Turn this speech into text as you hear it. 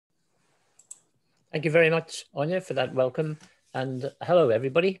Thank you very much, Anya, for that welcome. And hello,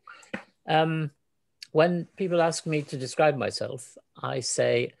 everybody. When people ask me to describe myself, I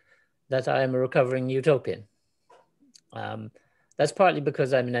say that I am a recovering utopian. That's partly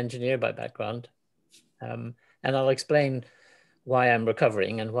because I'm an engineer by background. And I'll explain why I'm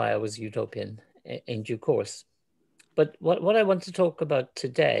recovering and why I was utopian in due course. But what I want to talk about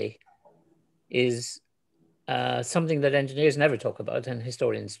today is something that engineers never talk about and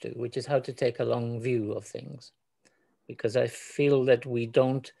historians do, which is how to take a long view of things. Because I feel that we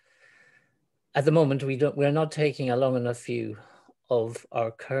don't, at the moment, we're not taking a long enough view of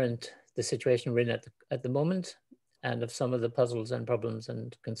the situation we're in at the moment, and of some of the puzzles and problems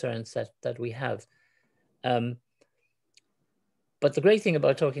and concerns that we have. But the great thing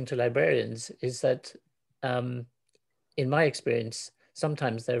about talking to librarians is that, in my experience,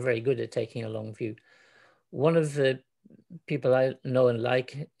 sometimes they're very good at taking a long view. One of the people I know and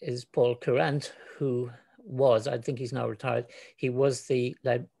like is Paul Courant, who was, I think he's now retired, he was the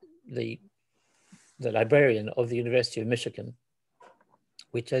librarian of the University of Michigan,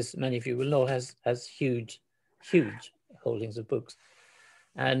 which, as many of you will know, has huge holdings of books.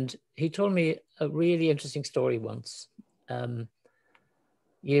 And he told me a really interesting story once,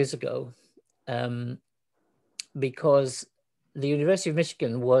 years ago, because the University of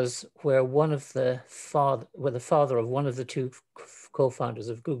Michigan was where the father of one of the two co-founders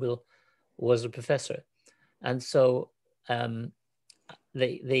of Google was a professor. And so I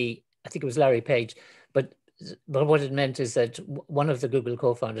think it was Larry Page, but what it meant is that one of the Google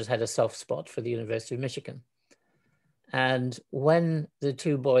co-founders had a soft spot for the University of Michigan. And when the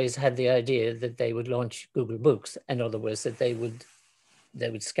two boys had the idea that they would launch Google Books, in other words, that they would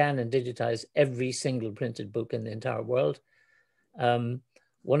scan and digitize every single printed book in the entire world,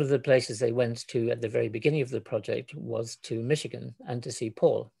 one of the places they went to at the very beginning of the project was to Michigan and to see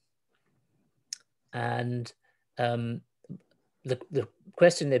Paul. And the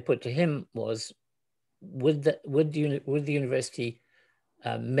question they put to him was, would the university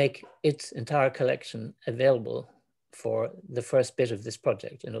make its entire collection available for the first bit of this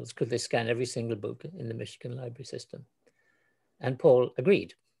project? In other words, could they scan every single book in the Michigan library system? And Paul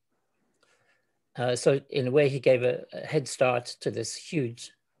agreed. So in a way, he gave a head start to this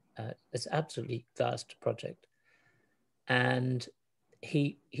huge, this absolutely vast project. And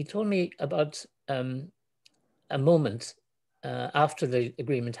he told me about a moment after the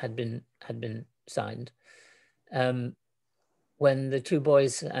agreement had been signed, when the two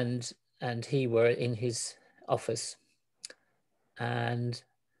boys and he were in his office, and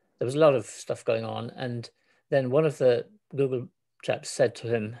there was a lot of stuff going on. And then one of the Google chaps said to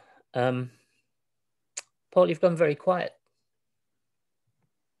him, Paul, you've gone very quiet.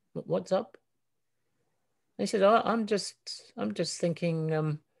 What's up? And he said, oh, I'm just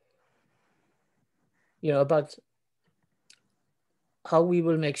thinking, about how we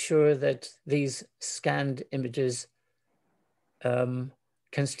will make sure that these scanned images can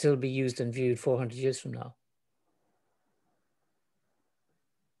still be used and viewed 400 years from now.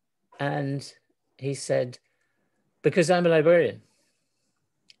 And he said, because I'm a librarian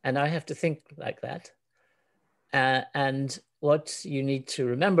and I have to think like that. And what you need to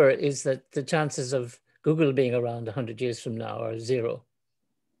remember is that the chances of Google being around 100 years from now are zero,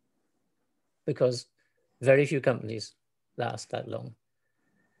 because very few companies last that long.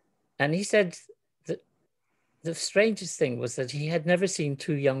 And he said that the strangest thing was that he had never seen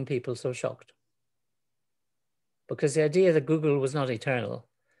two young people so shocked, because the idea that Google was not eternal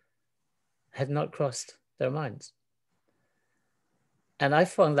had not crossed their minds. And I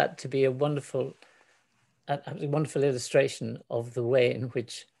found that to be a wonderful illustration of the way in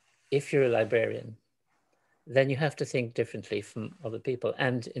which, if you're a librarian, then you have to think differently from other people.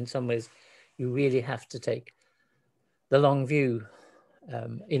 And in some ways, you really have to take the long view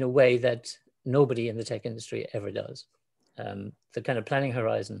in a way that nobody in the tech industry ever does. The kind of planning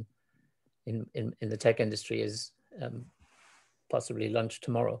horizon in the tech industry is possibly lunch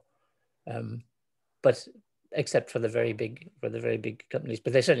tomorrow, but except for the very big companies.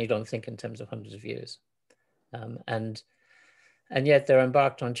 But they certainly don't think in terms of hundreds of years, and yet they're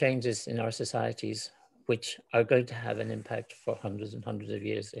embarked on changes in our societies which are going to have an impact for hundreds and hundreds of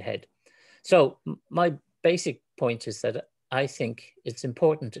years ahead. So my basic point is that I think it's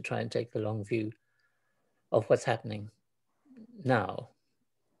important to try and take the long view of what's happening now.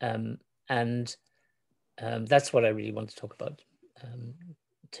 And that's what I really want to talk about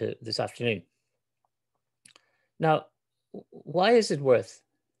this afternoon. Now, why is it worth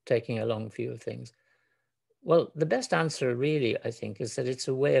taking a long view of things? Well, the best answer really, I think, is that it's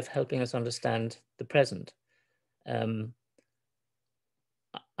a way of helping us understand the present.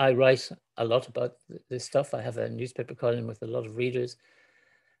 I write a lot about this stuff. I have a newspaper column with a lot of readers,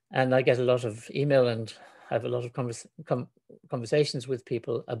 and I get a lot of email and have a lot of conversations with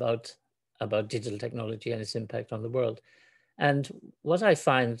people about digital technology and its impact on the world. And what I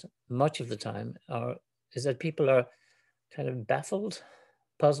find much of the time is that people are kind of baffled,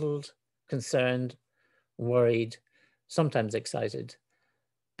 puzzled, concerned, worried, sometimes excited.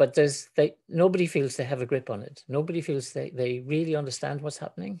 But nobody feels they have a grip on it. Nobody feels they really understand what's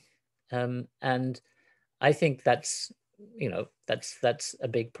happening. And I think that's a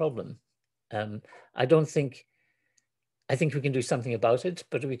big problem. I think we can do something about it,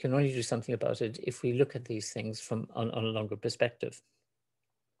 but we can only do something about it if we look at these things on a longer perspective.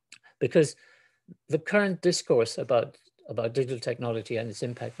 Because the current discourse about digital technology and its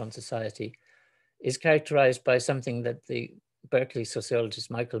impact on society is characterized by something that the Berkeley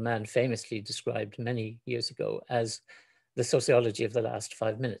sociologist Michael Mann famously described many years ago as the sociology of the last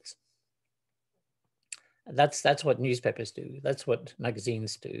 5 minutes. That's what newspapers do. That's what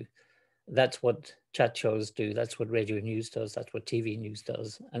magazines do. That's what chat shows do. That's what radio news does. That's what TV news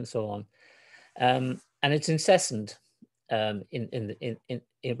does, and so on. And it's incessant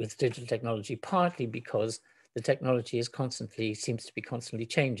with digital technology, partly because the technology seems to be constantly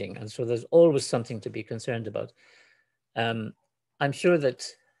changing, and so there's always something to be concerned about. I'm sure that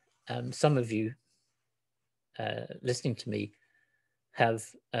some of you listening to me have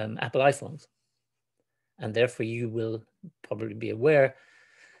Apple iPhones, and therefore you will probably be aware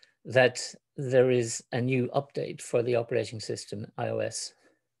that there is a new update for the operating system, iOS,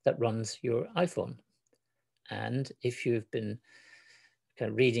 that runs your iPhone. And if you've been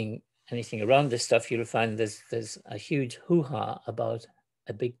kind of reading anything around this stuff, you'll find there's a huge hoo-ha about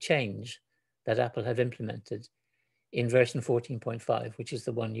a big change that Apple have implemented in version 14.5, which is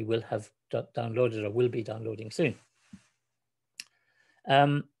the one you will have downloaded or will be downloading soon.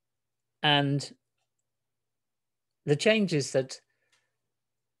 And the change is that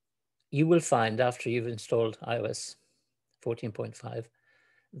you will find after you've installed iOS 14.5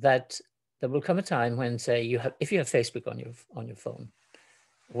 that there will come a time when, say, if you have Facebook on your phone,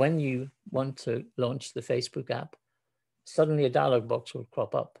 when you want to launch the Facebook app, suddenly a dialog box will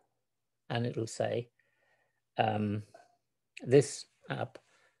crop up, and it'll say, "This app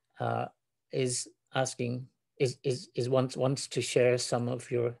wants to share some of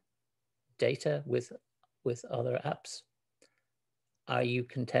your data with other apps. Are you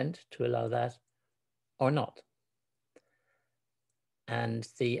content to allow that or not?" And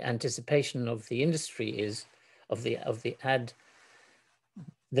the anticipation of the industry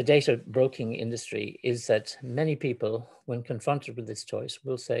the data broking industry is that many people, when confronted with this choice,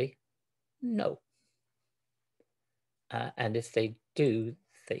 will say no. And if they do,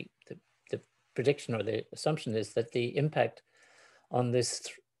 the prediction or the assumption is that the impact on this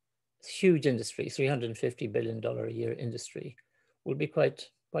huge industry, $350 billion a year industry, will be quite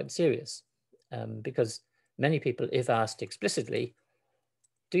serious, because many people, if asked explicitly,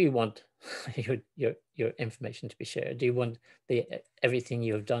 do you want your information to be shared? Do you want everything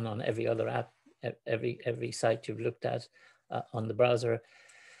you've done on every other app, every site you've looked at on the browser,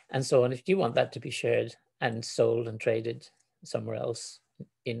 and so on? If you want that to be shared and sold and traded somewhere else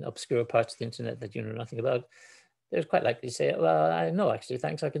in obscure parts of the internet that you know nothing about, they're quite likely to say, "Well, no, actually,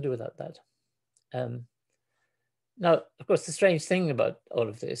 thanks, I can do without that." Now, of course, the strange thing about all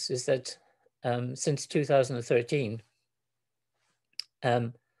of this is that since 2013,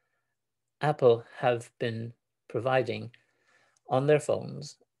 Apple have been providing on their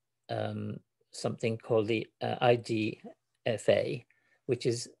phones something called the IDFA, which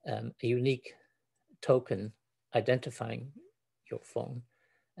is a unique token identifying your phone,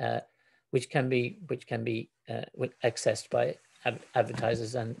 which can be accessed by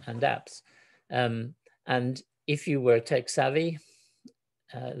advertisers and apps. And if you were tech savvy,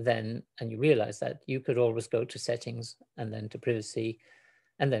 and you realize that, you could always go to settings and then to privacy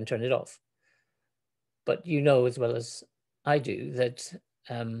and then turn it off. But you know as well as I do that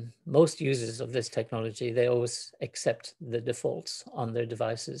most users of this technology, they always accept the defaults on their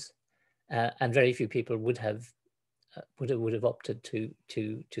devices, and very few people would have opted to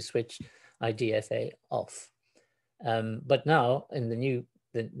switch IDFA off. But now in the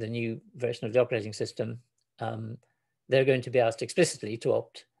new version of the operating system, they're going to be asked explicitly to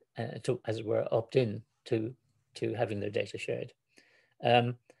opt as it were, opt in to having their data shared.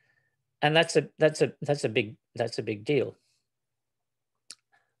 And that's a big deal.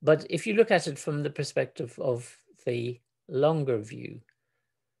 But if you look at it from the perspective of the longer view,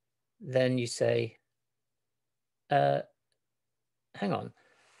 then you say, hang on,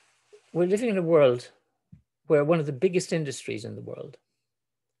 we're living in a world where one of the biggest industries in the world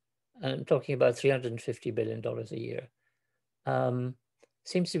and I'm talking about $350 billion a year,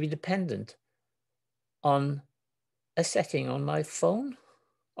 seems to be dependent on a setting on my phone,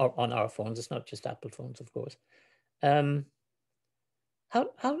 or on our phones. It's not just Apple phones, of course. How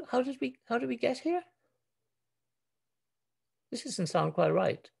did we get here? This doesn't sound quite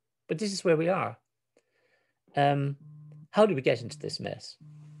right, but this is where we are. How did we get into this mess?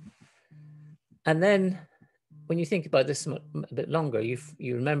 And then, when you think about this a bit longer, you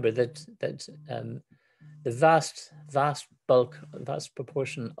remember that the vast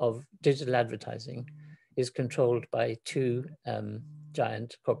proportion of digital advertising is controlled by two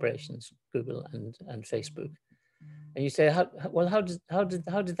giant corporations, Google and Facebook. And you say, how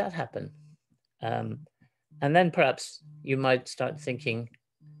did that happen? And then perhaps you might start thinking,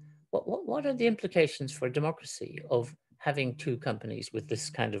 what are the implications for democracy of having two companies with this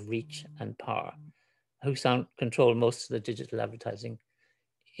kind of reach and power who control most of the digital advertising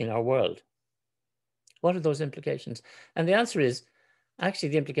in our world? What are those implications? And the answer is, actually,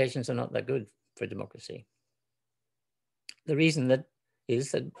 the implications are not that good for democracy. The reason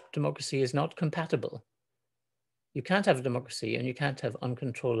is that democracy is not compatible. You can't have a democracy and you can't have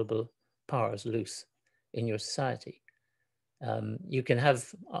uncontrollable powers loose in your society. You can have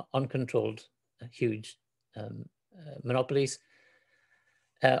uncontrolled, huge monopolies,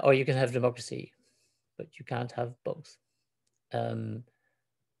 or you can have democracy, but you can't have both. And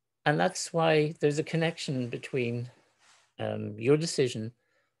that's why there's a connection between your decision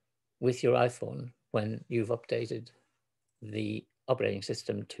with your iPhone when you've updated the operating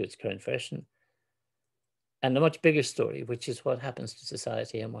system to its current version, and a much bigger story, which is what happens to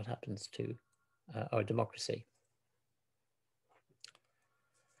society and what happens to our democracy.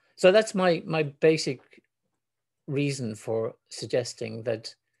 So that's my basic reason for suggesting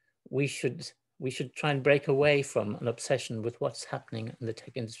that we should try and break away from an obsession with what's happening in the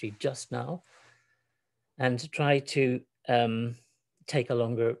tech industry just now, and to try to take a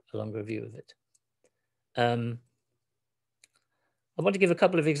longer view of it. I want to give a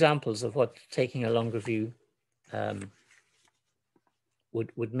couple of examples of what taking a longer view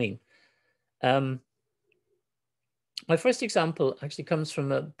would mean. My first example actually comes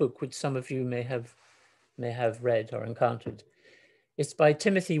from a book which some of you may have read or encountered. It's by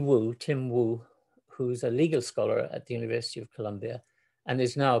Tim Wu, who's a legal scholar at the University of Columbia and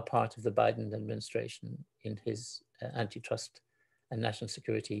is now part of the Biden administration in his antitrust and national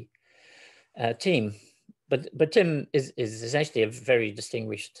security team. But Tim is essentially a very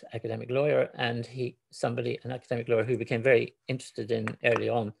distinguished academic lawyer, and an academic lawyer who became very interested in early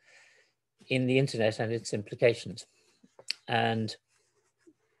on in the internet and its implications. And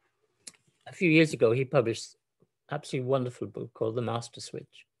a few years ago, he published an absolutely wonderful book called The Master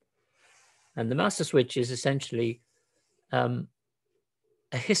Switch. And The Master Switch is essentially a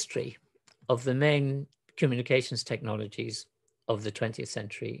history of the main communications technologies of the 20th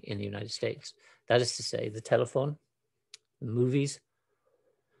century in the United States. That is to say, the telephone, the movies,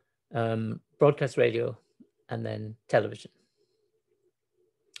 broadcast radio, and then television.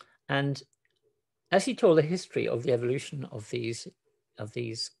 And as he told the history of the evolution of these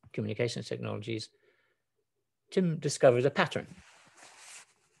communications technologies, Tim discovered a pattern,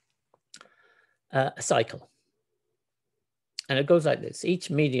 a cycle. And it goes like this. Each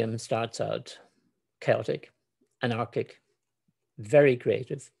medium starts out chaotic, anarchic, very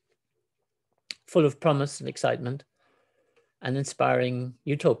creative, full of promise and excitement, and inspiring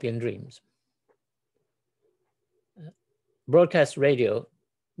utopian dreams. Broadcast radio,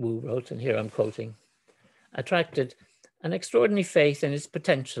 Wu wrote, and here I'm quoting, attracted an extraordinary faith in its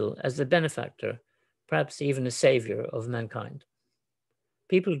potential as the benefactor, perhaps even a savior of mankind.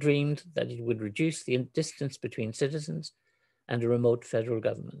 People dreamed that it would reduce the distance between citizens and a remote federal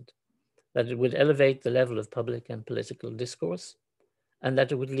government, that it would elevate the level of public and political discourse, and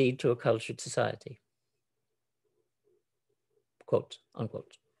that it would lead to a cultured society. Quote,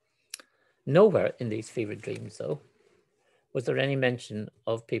 unquote. Nowhere in these fevered dreams, though, was there any mention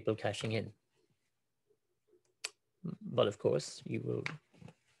of people cashing in. But of course, you will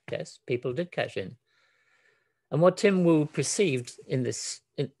guess, people did cash in. And what Tim Wu perceived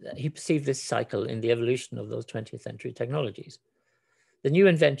he perceived this cycle in the evolution of those 20th century technologies. The new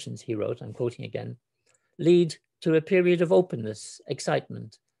inventions, he wrote, I'm quoting again, lead to a period of openness,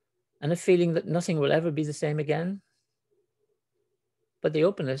 excitement, and a feeling that nothing will ever be the same again. But the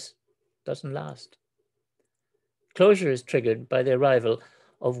openness doesn't last. Closure is triggered by the arrival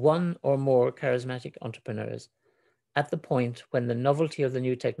of one or more charismatic entrepreneurs at the point when the novelty of the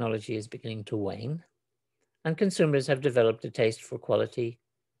new technology is beginning to wane, and consumers have developed a taste for quality,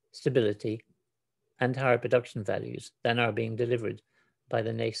 stability, and higher production values than are being delivered by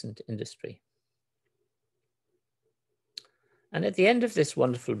the nascent industry. And at the end of this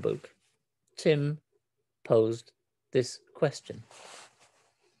wonderful book, Tim posed this question.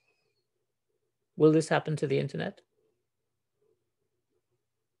 Will this happen to the internet?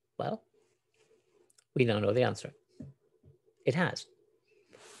 Well, we now know the answer. It has.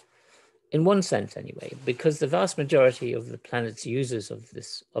 In one sense, anyway, because the vast majority of the planet's users of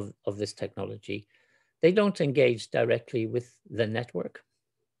this technology, they don't engage directly with the network,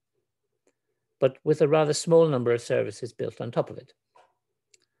 but with a rather small number of services built on top of it.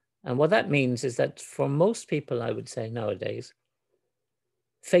 And what that means is that for most people, I would say nowadays,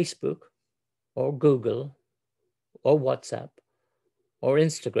 Facebook or Google or WhatsApp or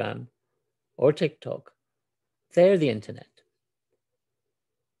Instagram or TikTok, they're the internet.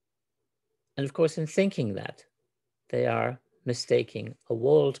 And of course, in thinking that, they are mistaking a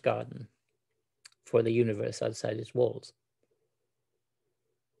walled garden for the universe outside its walls.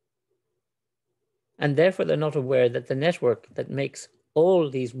 And therefore, they're not aware that the network that makes all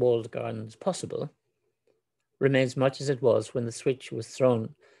these walled gardens possible remains much as it was when the switch was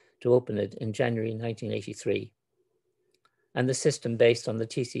thrown to open it in January 1983. And the system based on the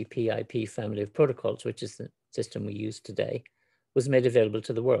TCP/IP family of protocols, which is the system we use today, was made available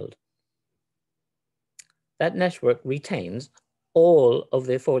to the world. That network retains all of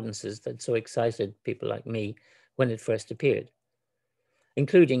the affordances that so excited people like me when it first appeared,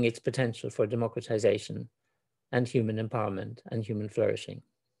 including its potential for democratization and human empowerment and human flourishing.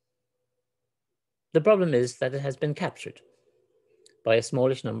 The problem is that it has been captured by a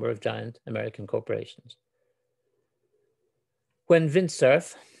smallish number of giant American corporations. When Vint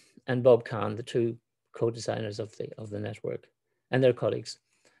Cerf and Bob Kahn, the two co-designers of the network, and their colleagues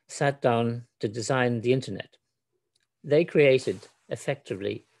sat down to design the internet, they created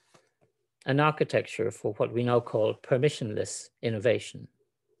effectively an architecture for what we now call permissionless innovation.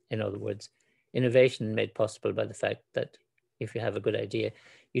 In other words, innovation made possible by the fact that if you have a good idea,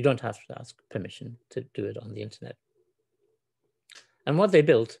 you don't have to ask permission to do it on the internet. And what they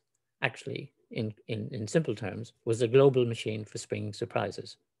built, actually, in simple terms, was a global machine for springing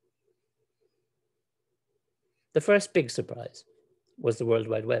surprises. The first big surprise was the World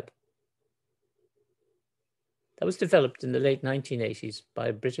Wide Web. That was developed in the late 1980s by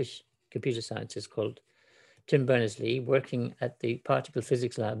a British computer scientist called Tim Berners-Lee, working at the particle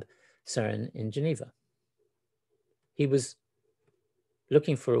physics lab CERN in Geneva. He was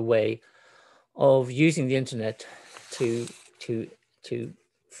looking for a way of using the internet to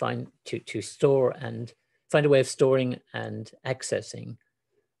store and find a way of storing and accessing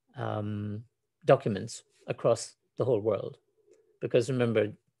documents across the whole world. Because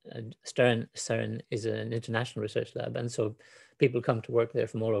remember, CERN is an international research lab, and so people come to work there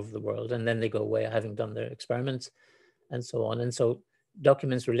from all over the world, and then they go away having done their experiments and so on. And so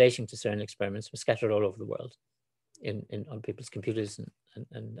documents relating to CERN experiments were scattered all over the world on people's computers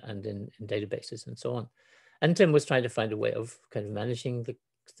and in databases and so on. And Tim was trying to find a way of kind of managing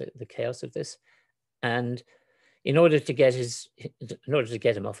the chaos of this. And in order to get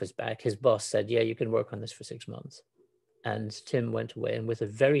him off his back, his boss said, yeah, you can work on this for 6 months. And Tim went away, and with a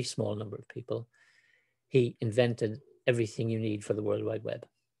very small number of people, he invented everything you need for the World Wide Web.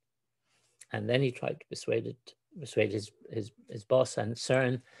 And then he tried to persuade his boss and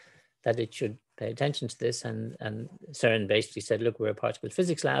CERN that it should pay attention to this. And CERN basically said, look, we're a particle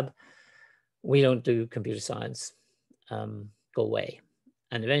physics lab. We don't do computer science. Go away.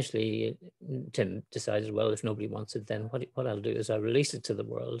 And eventually, Tim decided, well, if nobody wants it, then what I'll do is I'll release it to the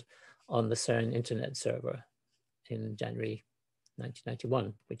world on the CERN internet server in January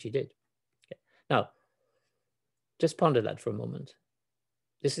 1991, which he did. Okay. Now, just ponder that for a moment.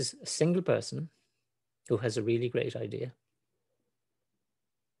 This is a single person who has a really great idea.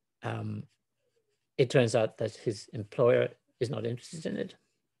 It turns out that his employer is not interested in it.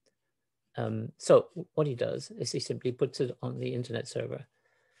 So what he does is he simply puts it on the internet server.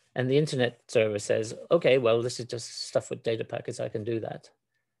 And the internet server says, okay, well, this is just stuff with data packets. I can do that.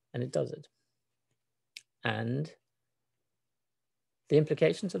 And it does it. And the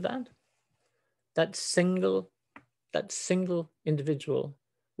implications of that single individual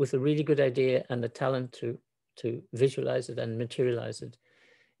with a really good idea and the talent to visualize it and materialize it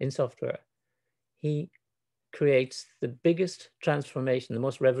in software, he creates the biggest transformation, the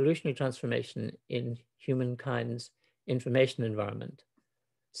most revolutionary transformation in humankind's information environment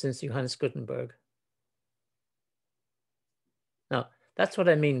since Johannes Gutenberg. Now, that's what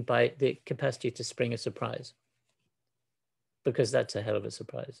I mean by the capacity to spring a surprise, because that's a hell of a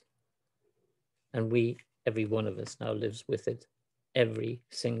surprise. And every one of us now lives with it every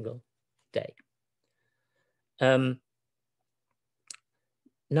single day.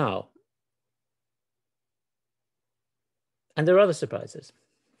 Now, and there are other surprises.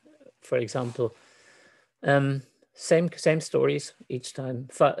 For example, same stories each time.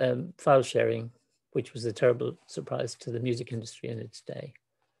 File sharing, which was a terrible surprise to the music industry in its day.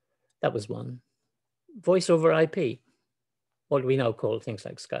 That was one. Voice over IP, what we now call things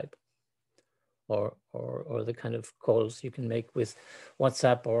like Skype, or the kind of calls you can make with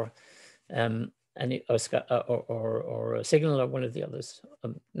WhatsApp or or Signal or one of the others.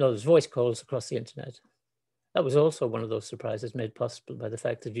 No, there's voice calls across the internet. That was also one of those surprises made possible by the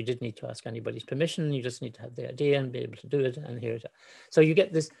fact that you didn't need to ask anybody's permission. You just need to have the idea and be able to do it. And here it is. So you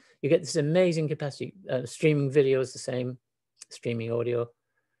get this amazing capacity. Streaming video is the same, streaming audio,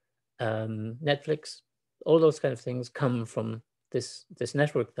 Netflix, all those kind of things come from this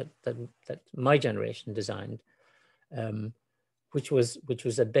network that my generation designed, which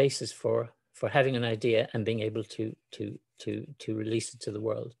was a basis for having an idea and being able to release it to the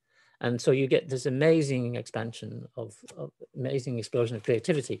world. And so you get this amazing expansion of amazing explosion of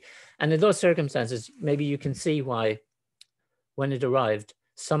creativity. And in those circumstances, maybe you can see why, when it arrived,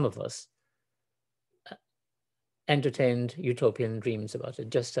 some of us entertained utopian dreams about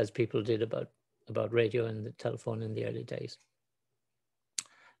it, just as people did about radio and the telephone in the early days.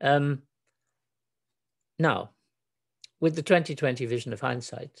 Now, with the 2020 vision of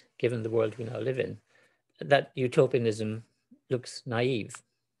hindsight, given the world we now live in, that utopianism looks naive.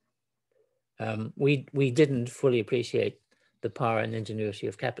 We didn't fully appreciate the power and ingenuity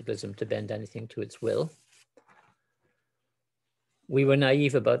of capitalism to bend anything to its will. We were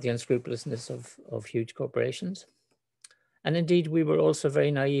naive about the unscrupulousness of huge corporations. And indeed, we were also very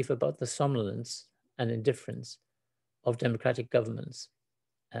naive about the somnolence and indifference of democratic governments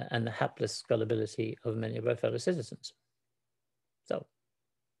and the hapless gullibility of many of our fellow citizens. So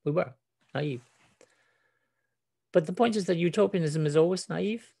we were naive. But the point is that utopianism is always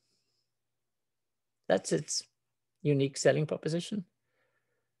naive. That's its unique selling proposition.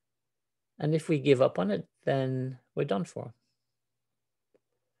 And if we give up on it, then we're done for.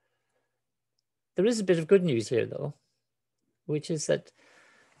 There is a bit of good news here, though, which is that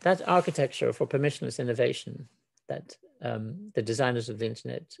architecture for permissionless innovation that the designers of the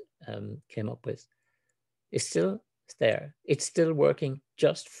internet came up with is still there. It's still working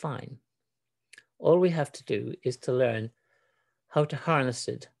just fine. All we have to do is to learn how to harness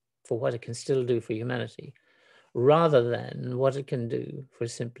it for what it can still do for humanity, rather than what it can do for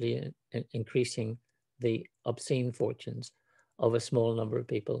simply increasing the obscene fortunes of a small number of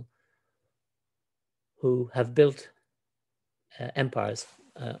people who have built empires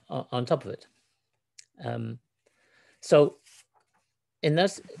on top of it. So, in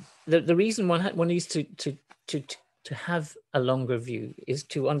that, the reason one needs to have a longer view is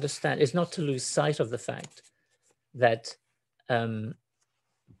to understand, is not to lose sight of the fact that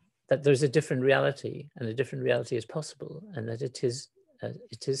that there's a different reality, and a different reality is possible, and that it is a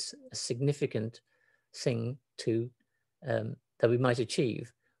significant thing to that we might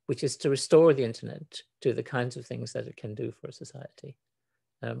achieve, which is to restore the internet to the kinds of things that it can do for a society,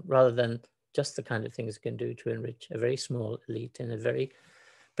 rather than just the kind of things it can do to enrich a very small elite in a very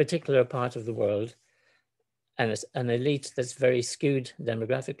particular part of the world, and it's an elite that's very skewed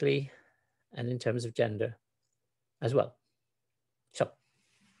demographically and in terms of gender as well. So,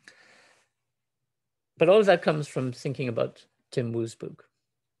 but all of that comes from thinking about Tim Wu's book,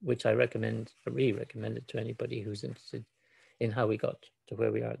 which I recommend, I really recommend it to anybody who's interested in how we got to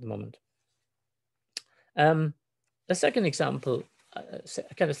where we are at the moment. A second example, a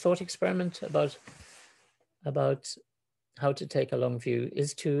kind of thought experiment about how to take a long view,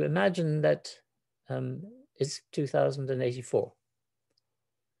 is to imagine that it's 2084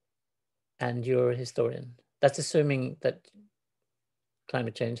 and you're a historian. That's assuming that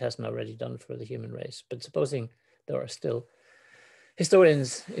climate change hasn't already done for the human race. But supposing there are still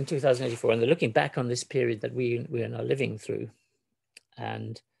historians in 2084 and they're looking back on this period that we are now living through,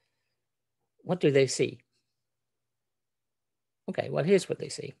 and what do they see? Okay, well, here's what they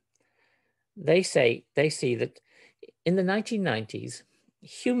see. They see that in the 1990s,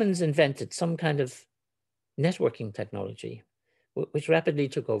 humans invented some kind of networking technology, which rapidly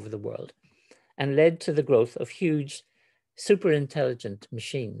took over the world and led to the growth of huge, super intelligent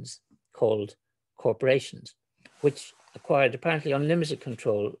machines called corporations, which acquired apparently unlimited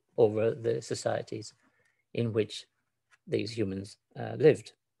control over the societies in which these humans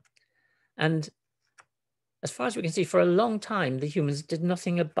lived. And as far as we can see, for a long time, the humans did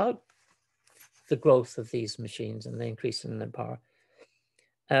nothing about the growth of these machines and the increase in their power.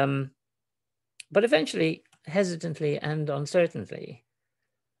 But eventually, hesitantly and uncertainly,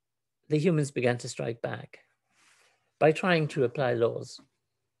 the humans began to strike back by trying to apply laws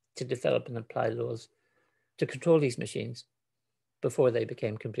to develop and apply laws to control these machines before they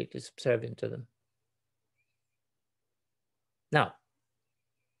became completely subservient to them. Now,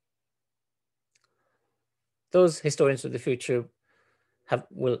 those historians of the future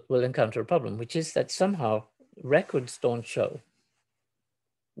will encounter a problem, which is that somehow records don't show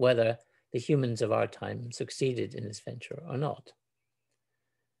whether the humans of our time succeeded in this venture or not.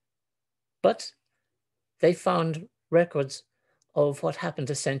 But they found records of what happened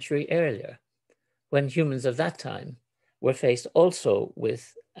a century earlier, when humans of that time were faced also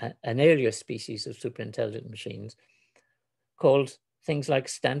with an earlier species of superintelligent machines called things like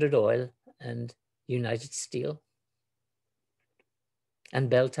Standard Oil and United Steel and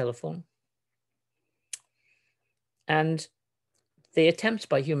Bell Telephone. And the attempt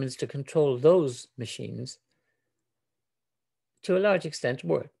by humans to control those machines to a large extent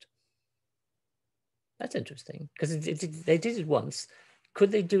worked. That's interesting, because they did it once.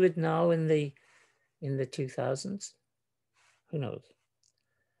 Could they do it now in the 2000s? Who knows?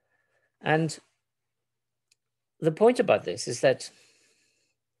 And the point about this is that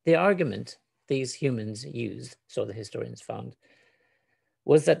the argument these humans used, so the historians found,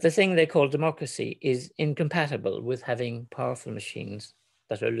 was that the thing they call democracy is incompatible with having powerful machines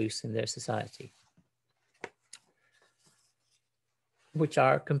that are loose in their society, which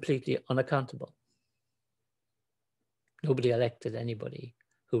are completely unaccountable. Nobody elected anybody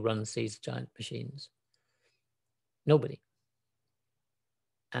who runs these giant machines. Nobody.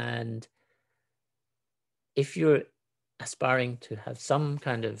 And if you're aspiring to have some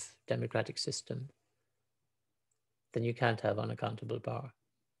kind of democratic system, then you can't have unaccountable power.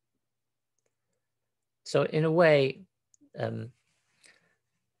 So in a way,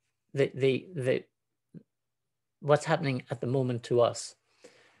 what's happening at the moment to us,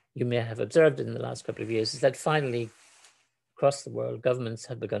 you may have observed in the last couple of years, is that finally, across the world, governments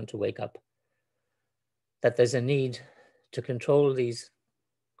have begun to wake up, that there's a need to control these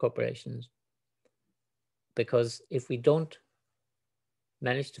corporations, because if we don't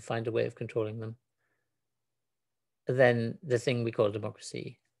manage to find a way of controlling them, then the thing we call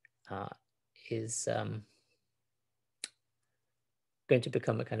democracy is going to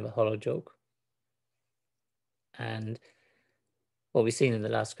become a kind of a hollow joke. And what we've seen in the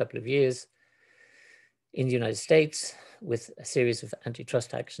last couple of years in the United States, with a series of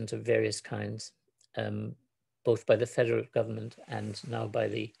antitrust actions of various kinds, both by the federal government and now by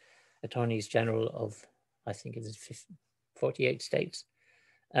the attorneys general of, I think it is 48 states,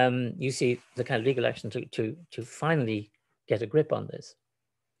 you see the kind of legal action to finally get a grip on this.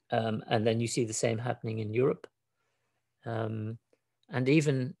 And then you see the same happening in Europe. And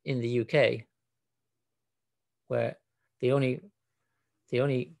even in the UK, where the only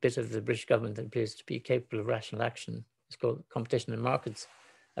bit of the British government that appears to be capable of rational action is called Competition and Markets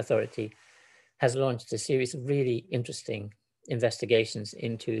Authority, has launched a series of really interesting investigations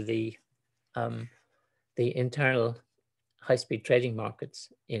into the internal high-speed trading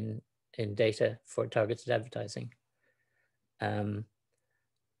markets in data for targeted advertising. And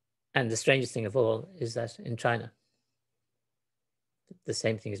the strangest thing of all is that in China, the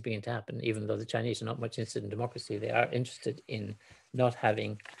same thing is beginning to happen. Even though the Chinese are not much interested in democracy, they are interested in not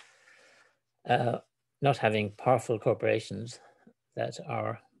having powerful corporations that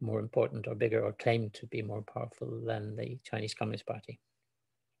are more important or bigger or claim to be more powerful than the Chinese Communist Party.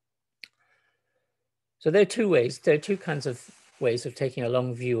 So there are two ways. There are two kinds of ways of taking a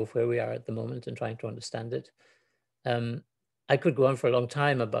long view of where we are at the moment and trying to understand it. I could go on for a long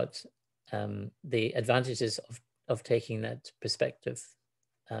time about the advantages of taking that perspective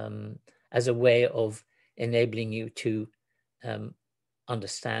as a way of enabling you to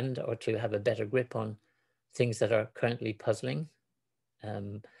understand or to have a better grip on things that are currently puzzling.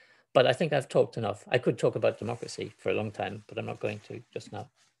 But I think I've talked enough. I could talk about democracy for a long time, but I'm not going to just now.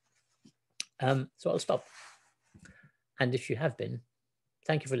 So I'll stop. And if you have been,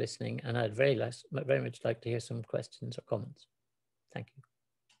 thank you for listening. And I'd very much like to hear some questions or comments. Thank you.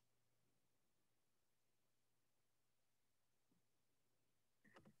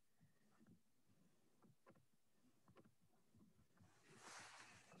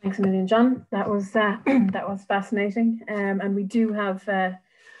 Thanks a million, John. That was fascinating, and we do have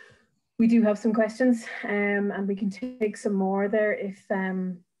some questions, and we can take some more there if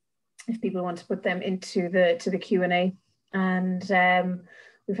people want to put them into the Q&A. And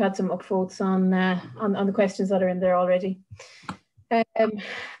we've had some upvotes on the questions that are in there already. The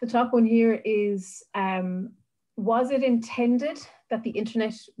top one here is: was it intended that the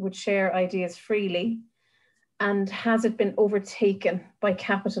internet would share ideas freely? And has it been overtaken by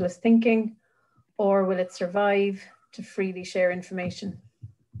capitalist thinking, or will it survive to freely share information?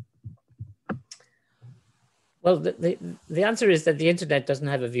 Well, the answer is that the internet doesn't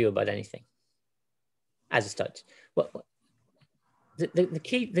have a view about anything as such. Well, the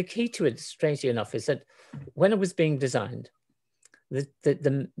key to it, strangely enough, is that when it was being designed,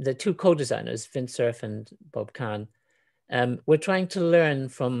 the two co-designers, Vint Cerf and Bob Kahn, were trying to learn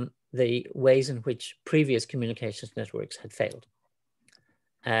from the ways in which previous communications networks had failed.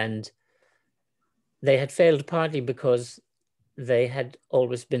 And they had failed partly because they had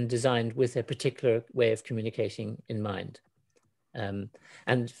always been designed with a particular way of communicating in mind.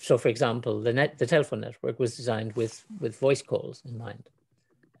 And so, for example, the telephone network was designed with voice calls in mind.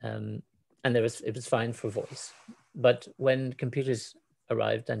 And it was fine for voice. But when computers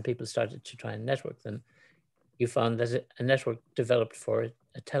arrived and people started to try and network them, you found that a network developed for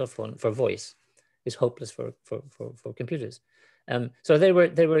a telephone for voice is hopeless for computers. So they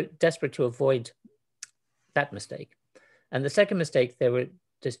were desperate to avoid that mistake. And the second mistake they were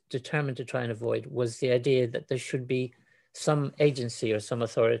just determined to try and avoid was the idea that there should be some agency or some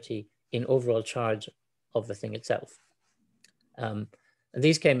authority in overall charge of the thing itself. And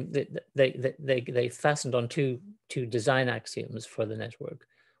these came, they fastened on two design axioms for the network.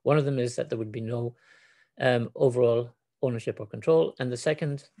 One of them is that there would be no overall ownership or control. And the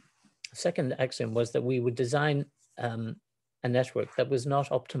second axiom was that we would design a network that was not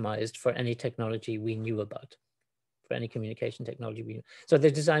optimized for any technology we knew about, for any communication technology we knew. So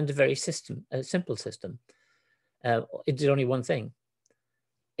they designed a very simple system. It did only one thing.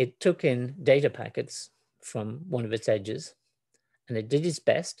 It took in data packets from one of its edges, and it did its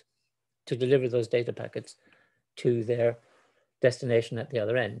best to deliver those data packets to their destination at the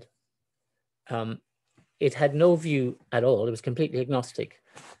other end. It had no view at all. It was completely agnostic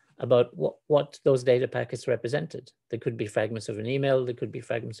about what those data packets represented. There could be fragments of an email, there could be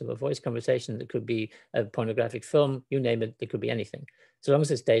fragments of a voice conversation, there could be a pornographic film, you name it, there could be anything. So long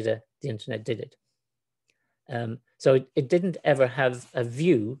as it's data, the internet did it. So it didn't ever have a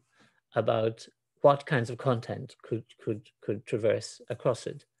view about what kinds of content could traverse across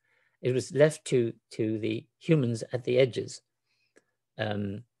it. It was left to the humans at the edges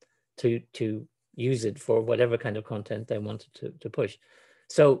to use it for whatever kind of content they wanted to push.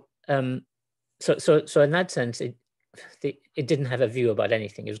 So so in that sense, it didn't have a view about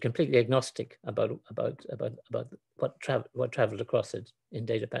anything. It was completely agnostic about what traveled across it in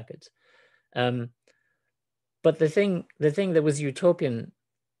data packets. But the thing that was utopian,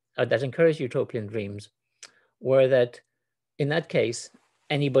 that encouraged utopian dreams, were that in that case,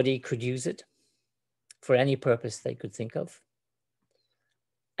 anybody could use it for any purpose they could think of.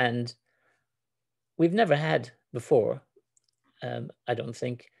 And we've never had before, I don't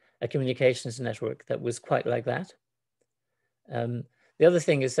think, a communications network that was quite like that. The other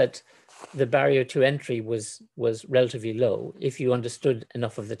thing is that the barrier to entry was relatively low. If you understood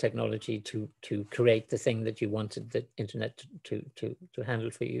enough of the technology to create the thing that you wanted the internet to handle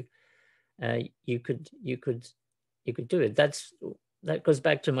for you, you could do it. That goes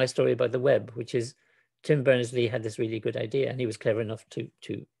back to my story about the web, which is Tim Berners-Lee had this really good idea, and he was clever enough to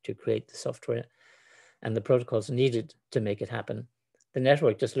create the software and the protocols needed to make it happen. The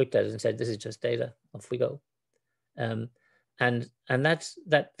network just looked at it and said, "This is just data. Off we go." And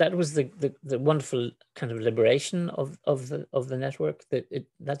that was the wonderful kind of liberation of the network.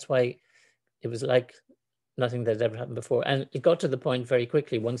 That's why it was like nothing that had ever happened before. And it got to the point very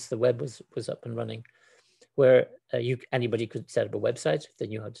quickly once the web was up and running, where anybody could set up a website if they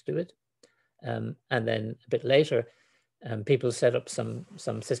knew how to do it. And then a bit later, people set up some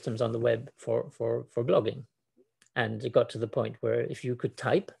systems on the web for blogging. And it got to the point where if you could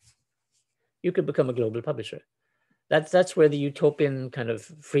type, you could become a global publisher. That's where the utopian kind of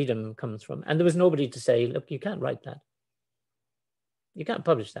freedom comes from. And there was nobody to say, look, you can't write that. You can't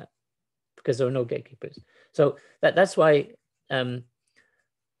publish that because there are no gatekeepers. So that's why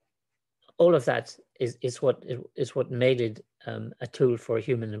all of that is what made it a tool for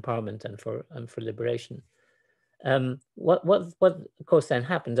human empowerment and for liberation. What of course then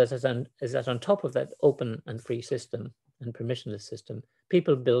happened is that on top of that open and free system and permissionless system,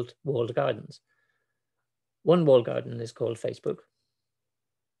 people built walled gardens. One walled garden is called Facebook,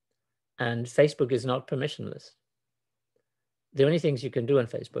 and Facebook is not permissionless. The only things you can do on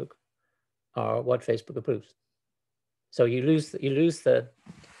Facebook are what Facebook approves. So you lose the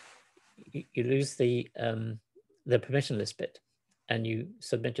permissionless bit, and you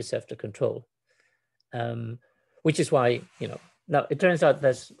submit yourself to control. Which is why, now it turns out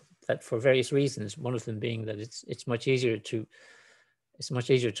that for various reasons, one of them being that it's much easier to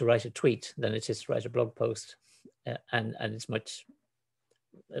write a tweet than it is to write a blog post, and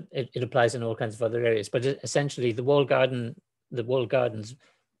it applies in all kinds of other areas. But essentially, the walled gardens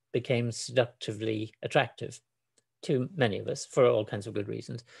became seductively attractive to many of us for all kinds of good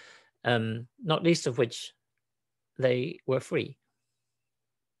reasons, not least of which they were free.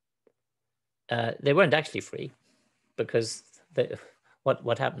 They weren't actually free, because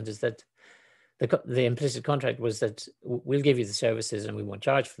what happened is that the implicit contract was that we'll give you the services and we won't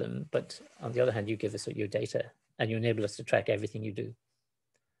charge for them, but on the other hand, you give us your data and you enable us to track everything you do.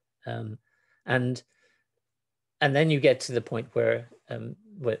 And then you get to the point where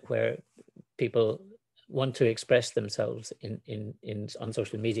people want to express themselves on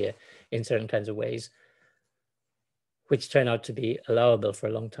social media in certain kinds of ways, which turn out to be allowable for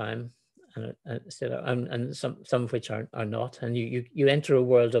a long time, and some of which are not. And you enter a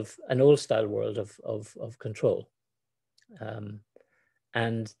world of an old style world of control,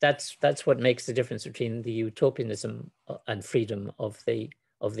 and that's what makes the difference between the utopianism and freedom of the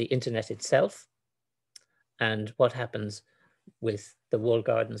internet itself, and what happens with the walled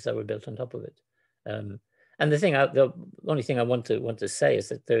gardens that were built on top of it. And the only thing I want to say is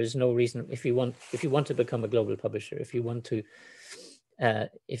that there is no reason, if you want to become a global publisher, if you want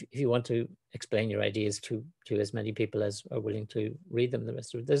to explain your ideas to as many people as are willing to read them the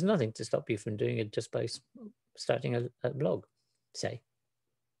rest of it, there's nothing to stop you from doing it just by starting a blog, say.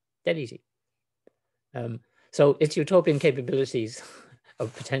 Dead easy. So its utopian capabilities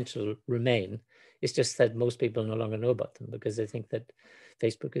of potential remain. It's just that most people no longer know about them because they think that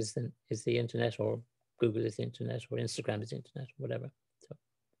Facebook is the internet, or Google is the internet, or Instagram is the internet, or whatever. So.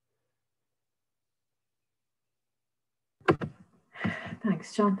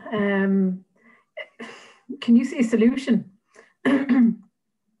 Thanks, John. Can you see a solution? I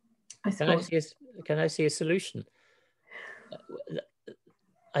suppose. Can I see a solution?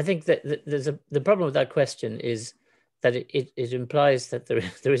 I think that the problem with that question is that it implies that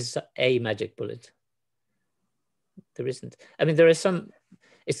there is a magic bullet. There isn't. I mean, there is some.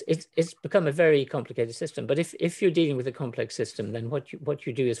 It's become a very complicated system. But if you're dealing with a complex system, then what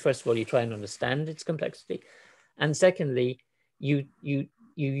you do is, first of all, you try and understand its complexity, and secondly, you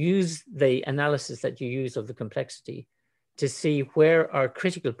use the analysis that you use of the complexity to see where are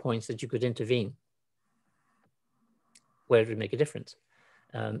critical points that you could intervene, where it would make a difference.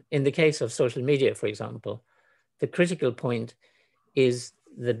 In the case of social media, for example, the critical point is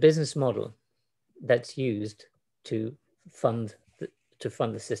the business model that's used to fund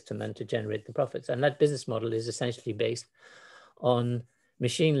the system and to generate the profits. And that business model is essentially based on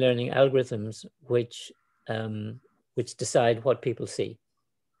machine learning algorithms which decide what people see.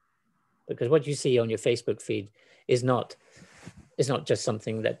 Because what you see on your Facebook feed is not just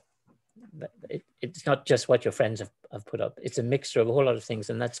something that it's not just what your friends have put up. It's a mixture of a whole lot of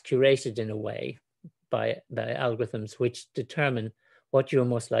things, and that's curated in a way by algorithms which determine what you're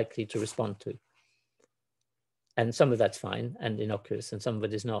most likely to respond to. And some of that's fine and innocuous, and some of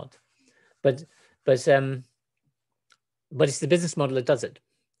it is not. But it's the business model that does it.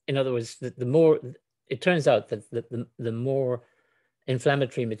 In other words, the more it turns out that the more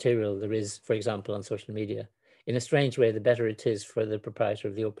inflammatory material there is, for example, on social media, in a strange way, the better it is for the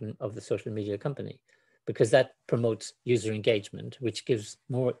proprietor of the social media company, because that promotes user engagement, which gives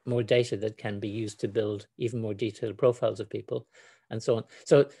more data that can be used to build even more detailed profiles of people, and so on.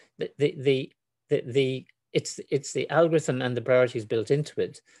 So it's the algorithm and the priorities built into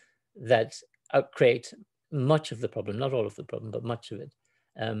it that create much of the problem, not all of the problem, but much of it.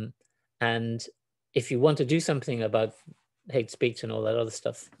 And if you want to do something about hate speech and all that other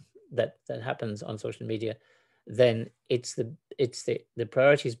stuff that happens on social media, then it's the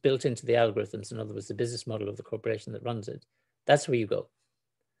priorities built into the algorithms, in other words, the business model of the corporation that runs it. That's where you go.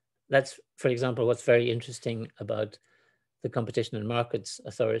 That's, for example, what's very interesting about the Competition and Markets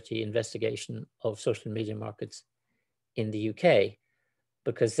Authority investigation of social media markets in the UK,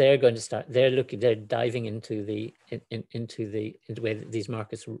 because they're going to start, they're diving into the way that these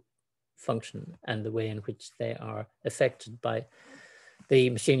markets function and the way in which they are affected by the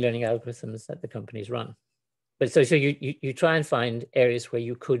machine learning algorithms that the companies run. But so you try and find areas where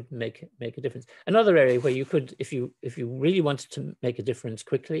you could make a difference. Another area where you could, if you really wanted to make a difference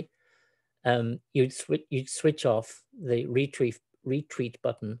quickly, you'd switch off the retweet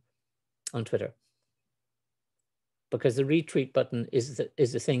button on Twitter, because the retweet button is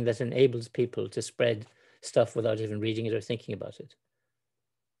the thing that enables people to spread stuff without even reading it or thinking about it.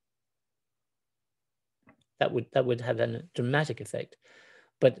 That would have a dramatic effect,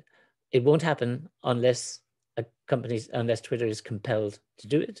 but it won't happen unless unless Twitter is compelled to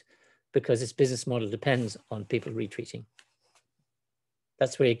do it, because its business model depends on people retweeting.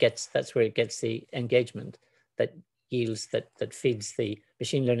 That's where it gets the engagement that yields, that feeds the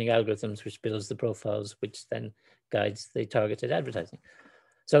machine learning algorithms, which builds the profiles, which then guides the targeted advertising.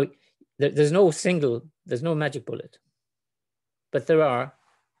 So there's no magic bullet, but there are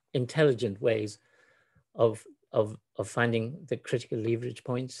intelligent ways of finding the critical leverage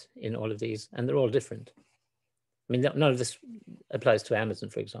points in all of these, and they're all different. I mean, none of this applies to Amazon,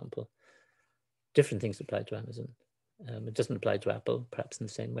 for example. Different things apply to Amazon. It doesn't apply to Apple, perhaps in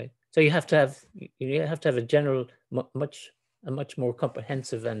the same way. So you have to have a general, much more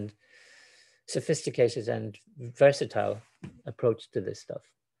comprehensive and sophisticated and versatile approach to this stuff.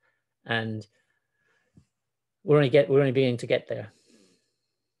 And we're only beginning to get there.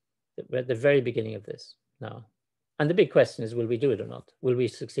 We're at the very beginning of this now. And the big question is, will we do it or not? Will we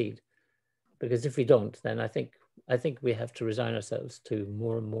succeed? Because if we don't, then I think we have to resign ourselves to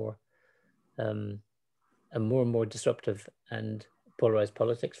more and more disruptive and polarized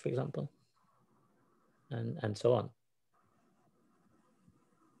politics, for example, and so on.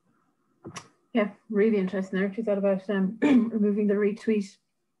 Yeah, really interesting. I actually thought about removing the retweet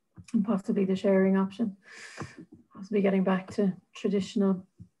and possibly the sharing option, possibly getting back to traditional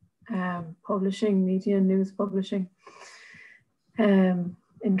publishing, media and news publishing.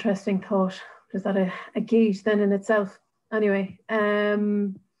 Interesting thought. Is that a gate then in itself? Anyway,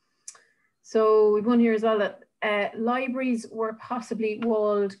 so we've one here as well that libraries were possibly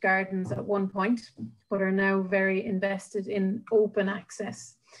walled gardens at one point, but are now very invested in open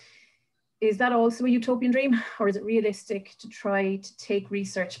access. Is that also a utopian dream, or is it realistic to try to take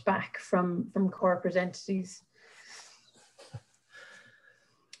research back from corporate entities?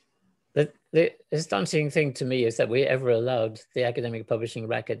 The astonishing thing to me is that we ever allowed the academic publishing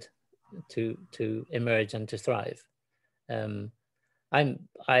racket to emerge and to thrive. And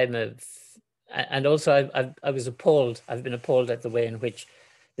also I was appalled. I've been appalled at the way in which,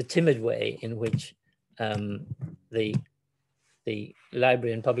 the timid way in which the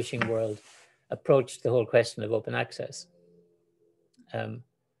library and publishing world approached the whole question of open access.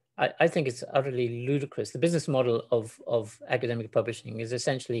 I think it's utterly ludicrous. The business model of academic publishing is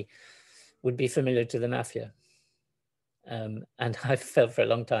essentially, would be familiar to the mafia. And I felt for a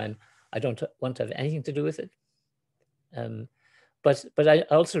long time, I don't want to have anything to do with it. But I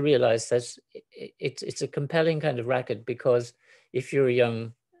also realized that it's a compelling kind of racket, because if you're a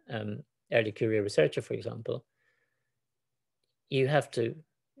young early career researcher, for example, you have to,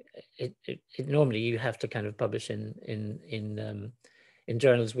 normally you have to kind of publish in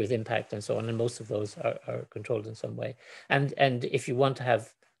journals with impact and so on, and most of those are controlled in some way. And if you want to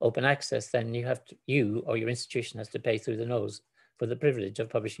have open access, then you or your institution has to pay through the nose for the privilege of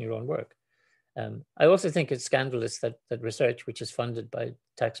publishing your own work. I also think it's scandalous that research, which is funded by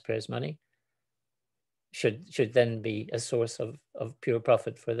taxpayers' money, should then be a source of pure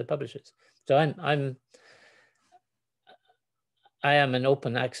profit for the publishers. So I am an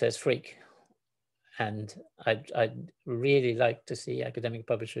open access freak, and I'd really like to see academic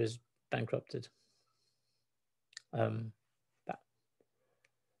publishers bankrupted.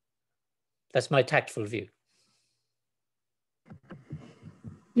 That's my tactful view.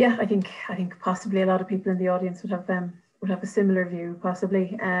 Yeah, I think possibly a lot of people in the audience would have a similar view,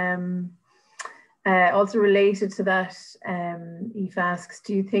 possibly. Also related to that, Eve asks,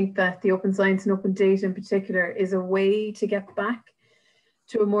 do you think that the open science and open data in particular is a way to get back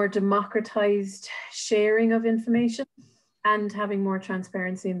to a more democratized sharing of information and having more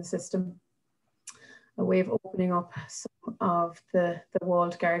transparency in the system? A way of opening up some of the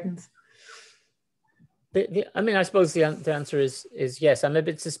walled gardens? I mean, I suppose the answer is yes. I'm a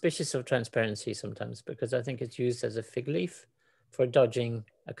bit suspicious of transparency sometimes, because I think it's used as a fig leaf for dodging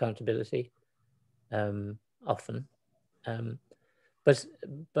accountability, often. And I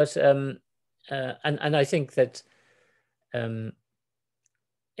think that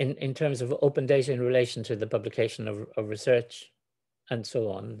in terms of open data in relation to the publication of research and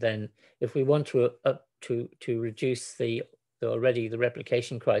so on, then if we want to reduce the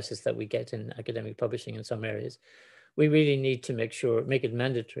replication crisis that we get in academic publishing in some areas, we really need to make it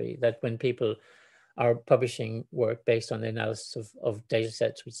mandatory that when people are publishing work based on the analysis of data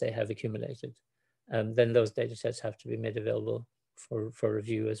sets which they have accumulated, then those data sets have to be made available for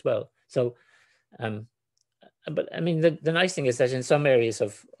review as well. So, but I mean, the nice thing is that in some areas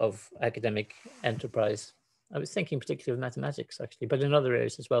of academic enterprise, I was thinking particularly of mathematics actually, but in other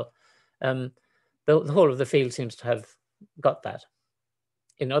areas as well, the whole of the field seems to have got that.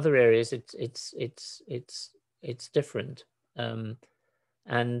 In other areas, it's different, in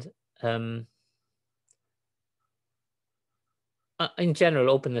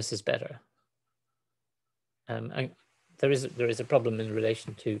general, openness is better. There is a problem in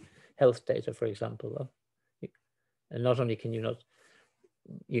relation to health data, for example, though. And not only can you not,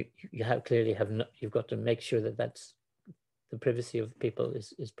 you've got to make sure that the privacy of people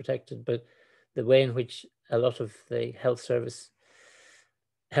is protected, but the way in which a lot of the health service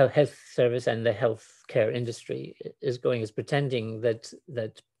and the healthcare industry is going is pretending that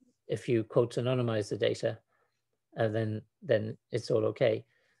if you quote anonymize the data, then it's all okay.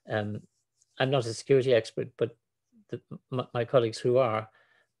 I'm not a security expert, but my colleagues who are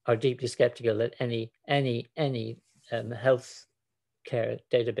deeply skeptical that any health care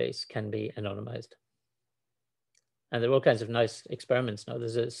database can be anonymized. And there are all kinds of nice experiments now.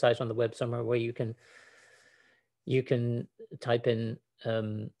 There's a site on the web somewhere where you can type in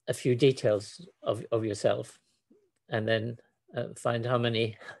a few details of yourself, and then find how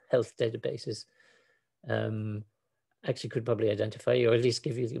many health databases actually could probably identify you, or at least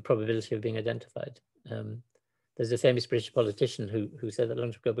give you the probability of being identified. There's a famous British politician who said that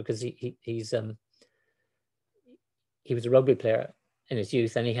long ago, because he was a rugby player in his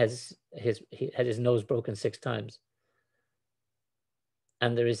youth, and he had his nose broken 6 times.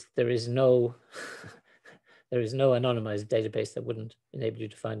 And there is no there is no anonymized database that wouldn't enable you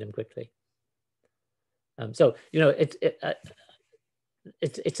to find him quickly. So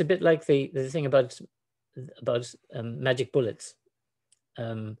it's a bit like the thing about magic bullets,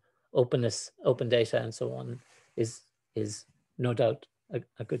 openness, open data, and so on is no doubt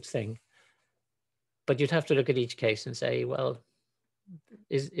a good thing. But you'd have to look at each case and say, well,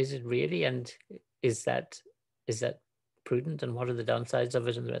 is it really, and is that prudent, and what are the downsides of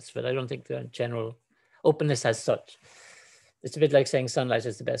it, and the rest of it? I don't think the general openness as such. It's a bit like saying sunlight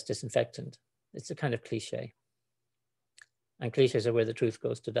is the best disinfectant. It's a kind of cliche, and cliches are where the truth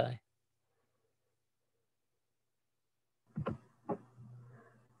goes to die.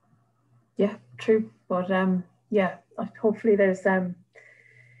 Yeah, true. But yeah, hopefully there's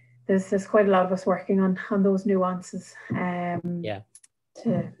quite a lot of us working on those nuances. Yeah.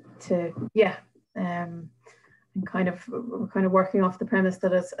 And we're kind of working off the premise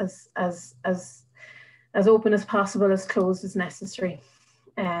that as open as possible, as closed as necessary,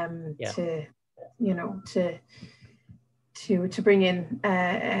 to bring in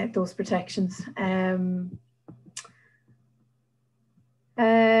those protections.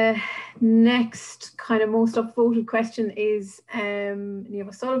 Next kind of most upvoted question is, Niamh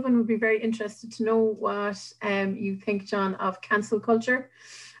O'Sullivan would be very interested to know what you think, John, of cancel culture,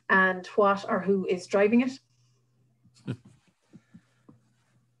 and what or who is driving it.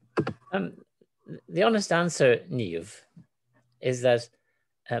 The honest answer, Niamh, is that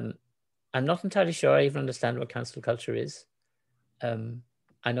I'm not entirely sure I even understand what cancel culture is.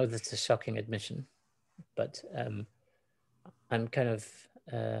 I know that's a shocking admission, but I'm kind of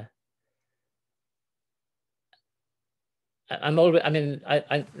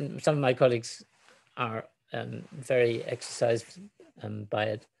some of my colleagues are very exercised by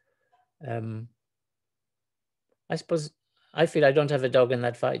it. I suppose I feel I don't have a dog in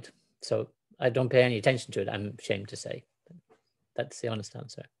that fight, so I don't pay any attention to it, I'm ashamed to say. That's the honest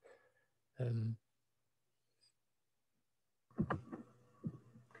answer. I'm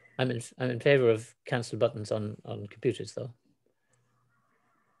in favor of cancel buttons on computers, though.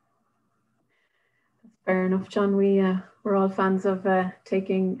 Fair enough, John. We're all fans of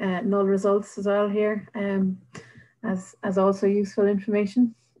taking null results as well here, as also useful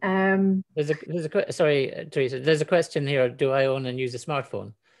information. Sorry, Teresa. There's a question here. Do I own and use a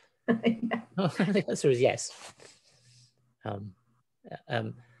smartphone? Yeah. The answer is yes.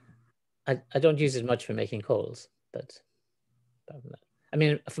 I don't use it much for making calls, but I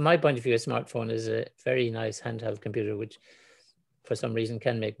mean, from my point of view, a smartphone is a very nice handheld computer, which for some reason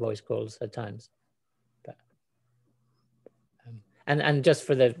can make voice calls at times. But, and just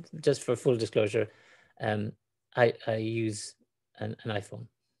for full disclosure, I use an iPhone.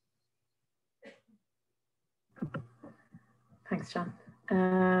 Thanks, John.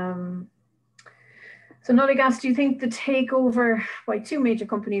 So Noligas, do you think the takeover by 2 major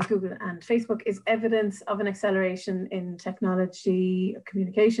companies, Google and Facebook, is evidence of an acceleration in technology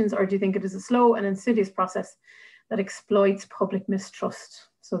communications, or do you think it is a slow and insidious process that exploits public mistrust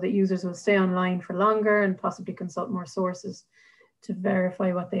so that users will stay online for longer and possibly consult more sources to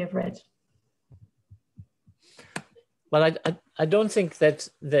verify what they have read? Well, I don't think that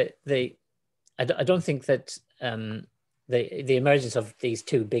the emergence of these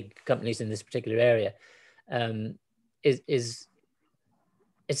 2 big companies in this particular area it's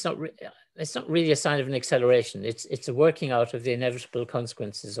not really a sign of an acceleration. It's a working out of the inevitable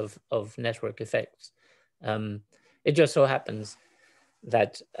consequences of network effects. It just so happens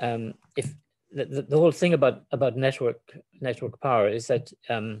that if the whole thing about network power is that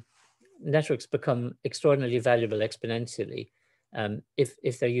networks become extraordinarily valuable exponentially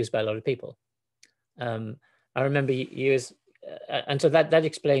if they're used by a lot of people. I remember years and so that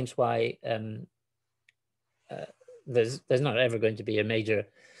explains why there's not ever going to be a major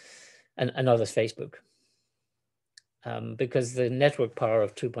another Facebook, because the network power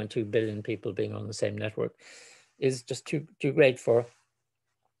of 2.2 billion people being on the same network is just too great for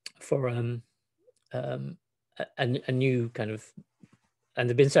a new kind of, and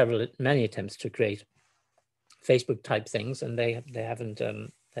there've been many attempts to create Facebook type things, and they haven't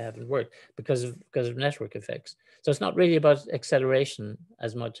worked because of network effects. So it's not really about acceleration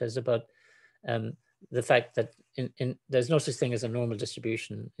as much as about the fact that there's no such thing as a normal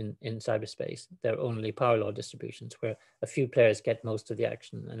distribution in cyberspace. There are only power law distributions where a few players get most of the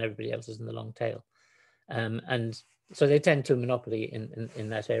action and everybody else is in the long tail, and so they tend to monopoly in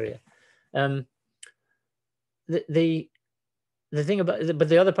that area. The thing about, but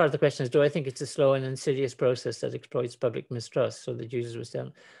the other part of the question is, do I think it's a slow and insidious process that exploits public mistrust so that users will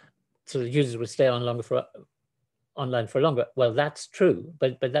stay on online for longer? Well, that's true,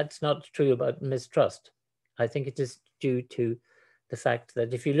 but that's not true about mistrust. I think it is due to the fact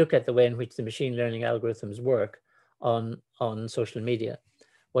that if you look at the way in which the machine learning algorithms work on social media,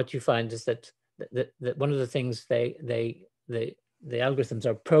 what you find is that one of the things the algorithms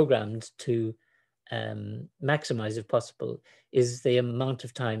are programmed to maximize, if possible, is the amount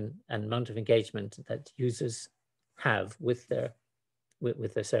of time and amount of engagement that users have with their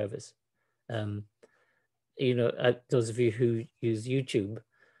service. You know, those of you who use YouTube,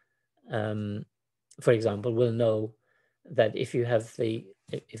 for example, will know that if you have the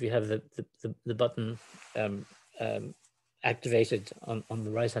button activated on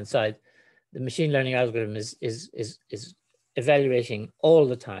the right hand side, the machine learning algorithm is evaluating all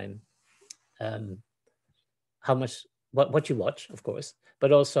the time how much what you watch, of course,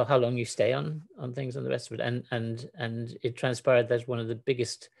 but also how long you stay on things and the rest of it. And it transpired that one of the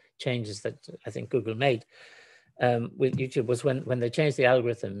biggest changes that I think Google made with YouTube was when they changed the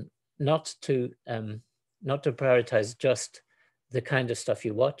algorithm not to prioritize just the kind of stuff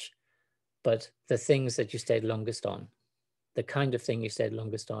you watch, but the things that you stayed longest on, the kind of thing you stayed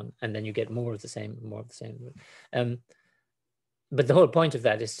longest on, and then you get more of the same. But the whole point of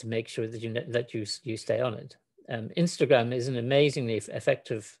that is to make sure that you stay on it. Instagram is an amazingly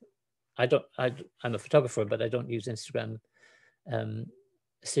effective. I'm a photographer, but I don't use Instagram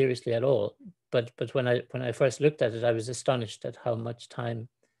seriously at all. But when I first looked at it, I was astonished at how much time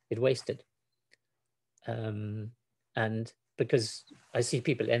it wasted. And because I see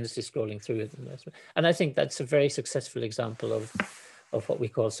people endlessly scrolling through it, and I think that's a very successful example of what we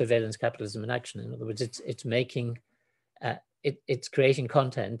call surveillance capitalism in action. In other words, it's making it's creating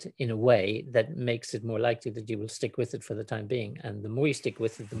content in a way that makes it more likely that you will stick with it for the time being. And the more you stick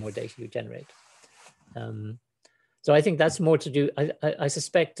with it, the more data you generate. So I think that's more to do. I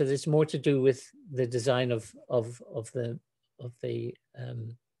suspect that it's more to do with the design of the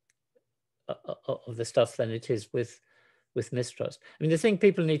stuff than it is with mistrust. I mean, the thing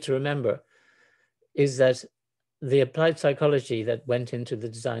people need to remember is that the applied psychology that went into the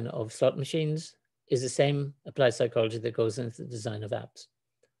design of slot machines is the same applied psychology that goes into the design of apps.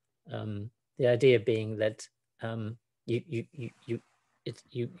 The idea being that you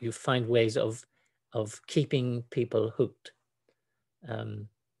find ways of keeping people hooked.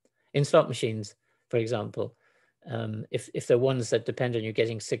 In slot machines, for example, if they're ones that depend on you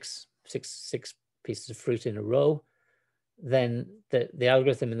getting six pieces of fruit in a row, then the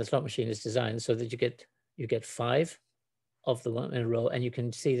algorithm in the slot machine is designed so that you get 5 of the one in a row, and you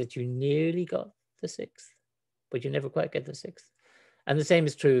can see that you nearly got the 6th, but you never quite get the 6th. And the same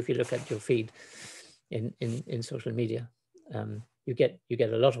is true if you look at your feed in social media. You get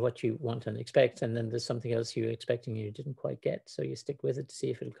a lot of what you want and expect, and then there's something else you're expecting and you didn't quite get, so you stick with it to see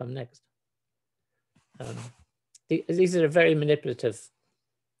if it'll come next. These are very manipulative.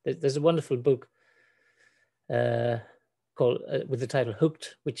 There's a wonderful book called with the title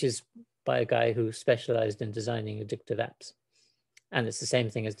Hooked, which is by a guy who specialized in designing addictive apps, and it's the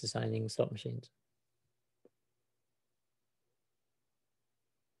same thing as designing slot machines.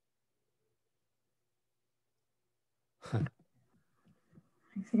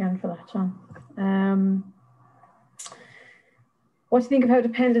 Thanks again for that, John. What do you think of how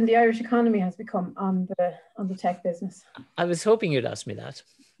dependent the Irish economy has become on the tech business? I was hoping you'd ask me that.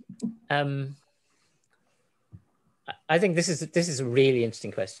 I think this is a really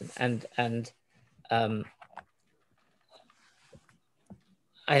interesting question, and I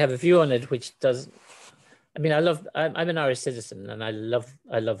have a view on it, which does. I mean, I'm an Irish citizen, and I love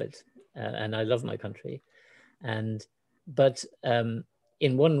it, and I love my country, but in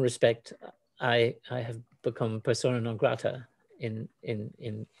one respect, I have become persona non grata in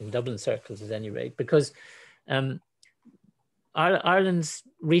Dublin circles, at any rate, because Ireland's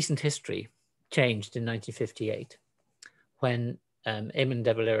recent history changed in 1958 when Eamon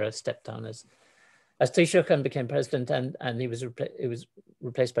de Valera stepped down as Taoiseach and became president, and he was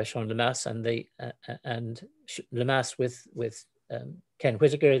replaced by Sean Lemass, and Lemass with Ken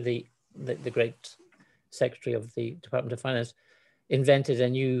Whittaker, the great secretary of the Department of Finance, invented a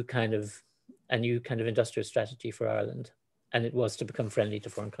new kind of industrial strategy for Ireland, and it was to become friendly to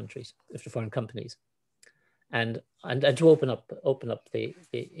foreign countries, to foreign companies, and to open up the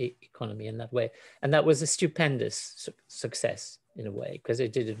economy in that way. And that was a stupendous success in a way, because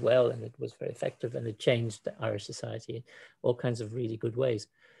it did it well and it was very effective and it changed the Irish society in all kinds of really good ways.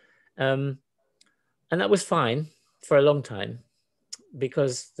 And that was fine for a long time,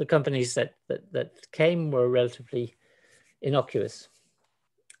 because the companies that came were relatively innocuous.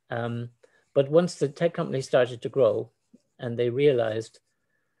 But once the tech companies started to grow and they realized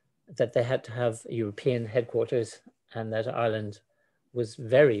that they had to have a European headquarters and that Ireland was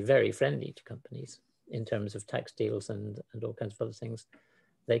very, very friendly to companies in terms of tax deals and all kinds of other things,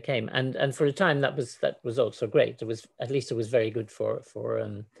 they came. And for a time that was also great. It was, at least it was very good for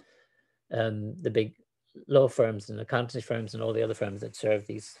the big law firms and accountancy firms and all the other firms that serve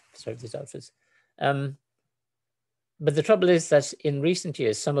these outfits. But the trouble is that in recent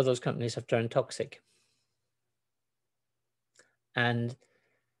years, some of those companies have turned toxic. And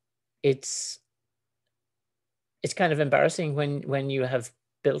it's kind of embarrassing when you have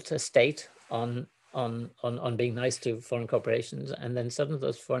built a state on being nice to foreign corporations, and then suddenly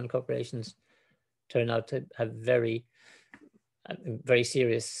those foreign corporations turn out to have very, very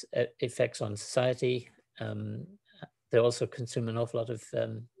serious effects on society. They also consume an awful lot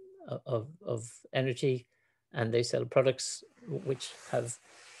of energy, and they sell products which have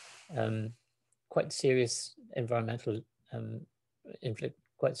quite serious environmental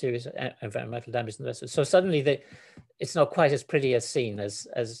quite serious environmental damage and the rest of it. So suddenly it's not quite as pretty as seen as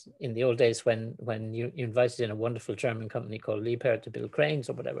in the old days when you invited in a wonderful German company called LIR to build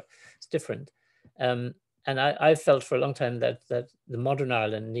cranes or whatever. It's different. And I felt for a long time that the modern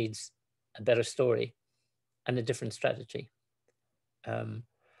Ireland needs a better story and a different strategy.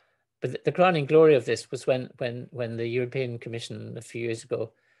 But the crowning glory of this was when the European Commission a few years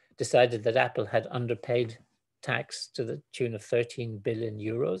ago decided that Apple had underpaid tax to the tune of 13 billion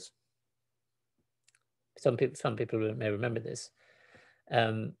euros. Some people may remember this.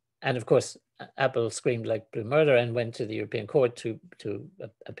 And of course, Apple screamed like blue murder and went to the European Court to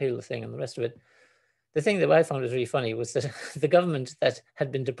appeal the thing and the rest of it. The thing that I found was really funny was that the government that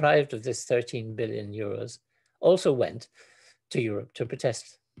had been deprived of this 13 billion euros also went to Europe to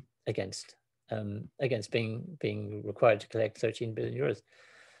protest against being required to collect 13 billion euros.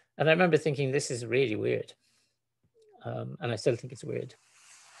 And I remember thinking, this is really weird. And I still think it's weird.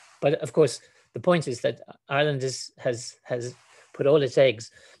 But of course, the point is that Ireland has put all its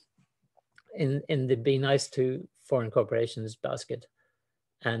eggs in the be nice to foreign corporations basket.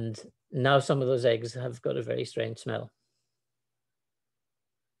 And now some of those eggs have got a very strange smell.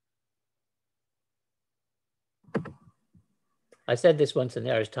 I said this once in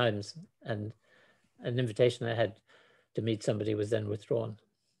the Irish Times, and an invitation I had to meet somebody was then withdrawn.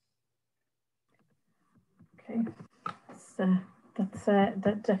 Okay, that's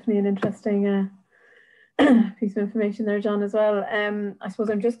definitely an interesting piece of information there, John, as well. I suppose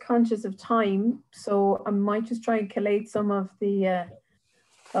I'm just conscious of time, so I might just try and collate some of the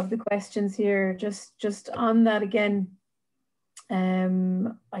questions here. Just on that again.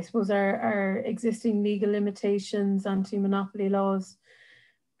 I suppose our existing legal limitations, anti-monopoly laws,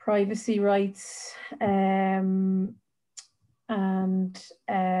 privacy rights, and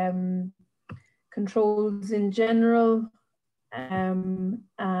controls in general, and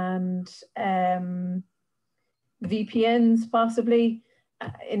VPNs possibly,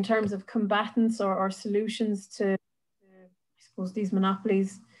 in terms of combatants or solutions to I suppose, these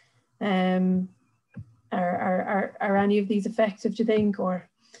monopolies. Are any of these effective, do you think? Or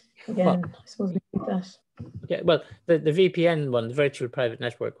again, well, I suppose we need that. Yeah, well, the VPN one, the virtual private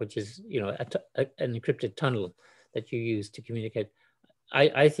network, which is, you know, an encrypted tunnel that you use to communicate.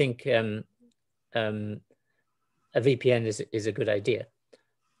 I think a VPN is a good idea,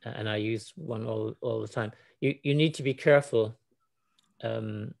 and I use one all the time. You need to be careful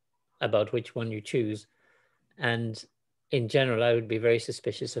about which one you choose, and in general, I would be very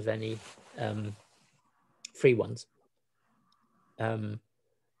suspicious of any free ones.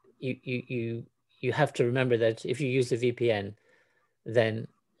 You have to remember that if you use a VPN, then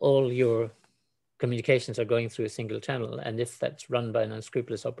all your communications are going through a single channel, and if that's run by an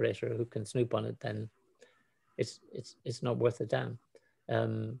unscrupulous operator who can snoop on it, then it's not worth a damn.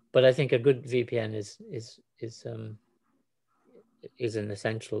 But I think a good VPN is an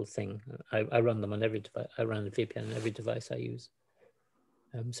essential thing. I run them on every device. I run a VPN on every device I use.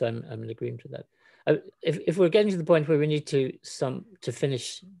 So I'm in agreement with that. If we're getting to the point where we need to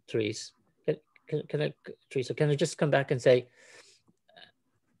finish, Therese, Teresa, can I just come back and say,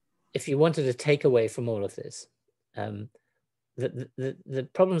 if you wanted to take away from all of this, the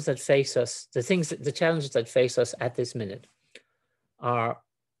problems that face us, the challenges that face us at this minute are,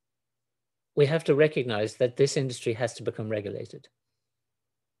 we have to recognize that this industry has to become regulated.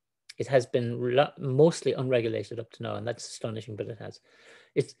 It has been mostly unregulated up to now, and that's astonishing, but it has.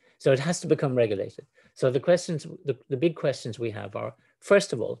 So it has to become regulated. So the questions, the big questions we have are,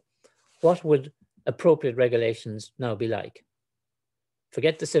 first of all, what would appropriate regulations now be like?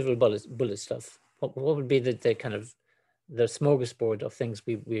 Forget the silver bullet stuff. What would be the kind of the smorgasbord of things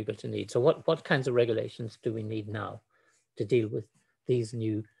we're going to need? So what kinds of regulations do we need now to deal with these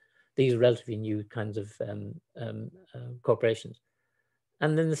relatively new kinds of corporations?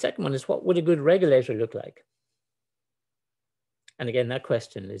 And then the second one is, what would a good regulator look like? And again, that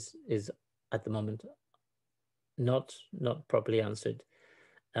question is at the moment not properly answered.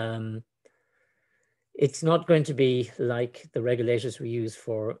 It's not going to be like the regulators we use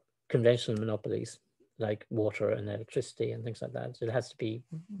for conventional monopolies, like water and electricity and things like that. So it has to be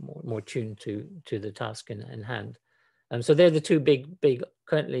more tuned to the task in hand. So they're the two big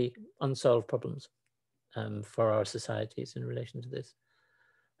currently unsolved problems for our societies in relation to this.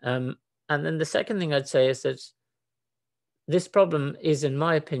 And then the second thing I'd say is that this problem is, in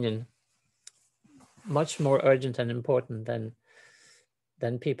my opinion, much more urgent and important than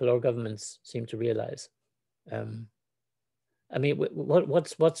people or governments seem to realize. I mean,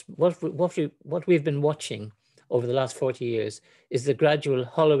 what we've been watching over the last 40 years is the gradual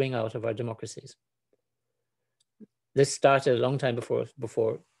hollowing out of our democracies. This started a long time before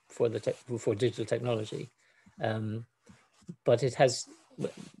digital technology, but it has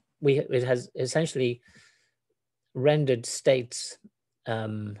essentially rendered states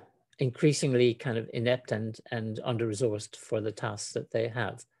increasingly kind of inept and under-resourced for the tasks that they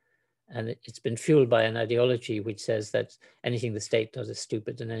have. And it's been fueled by an ideology which says that anything the state does is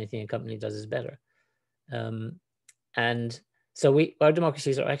stupid and anything a company does is better. And so our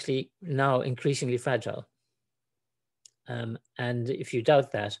democracies are actually now increasingly fragile. And if you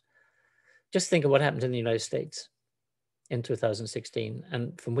doubt that, just think of what happened in the United States in 2016,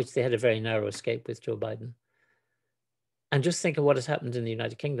 and from which they had a very narrow escape with Joe Biden. And just think of what has happened in the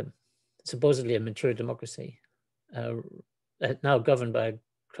United Kingdom, supposedly a mature democracy, now governed by a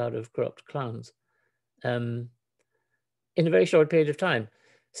crowd of corrupt clowns, in a very short period of time.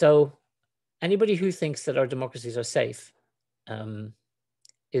 So anybody who thinks that our democracies are safe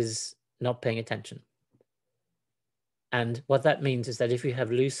is not paying attention. And what that means is that if you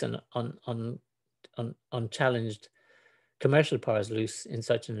have loose and unchallenged commercial powers loose in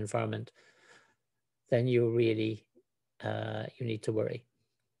such an environment, then you really you need to worry.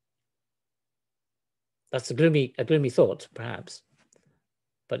 That's a gloomy thought, perhaps,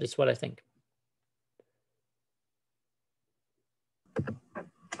 but it's what I think.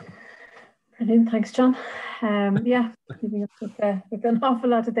 Brilliant, thanks, John. Yeah, leaving us with an awful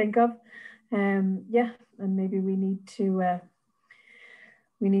lot to think of. Yeah, and maybe we need to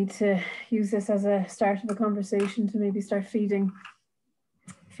use this as a start of a conversation to maybe start feeding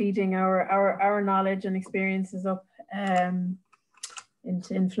our knowledge and experiences up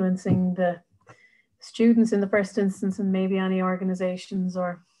into influencing the students in the first instance, and maybe any organizations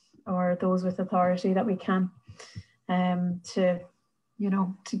or those with authority that we can to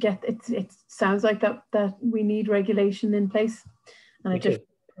get it sounds like that we need regulation in place, and a different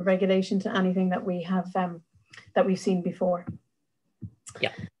regulation to anything that we have that we've seen before.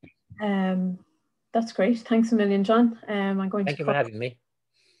 Yeah. That's great. Thanks a million, John. Thank you for having me.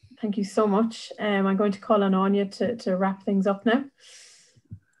 Thank you so much. I'm going to call on Anya to wrap things up now.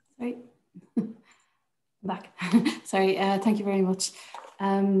 Sorry. Back. Sorry. Thank you very much.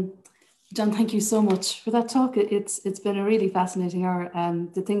 John, thank you so much for that talk. It's been a really fascinating hour.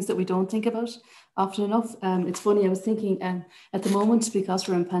 The things that we don't think about often enough. It's funny, I was thinking at the moment, because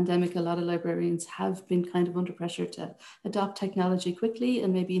we're in pandemic, a lot of librarians have been kind of under pressure to adopt technology quickly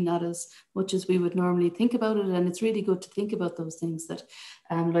and maybe not as much as we would normally think about it. And it's really good to think about those things that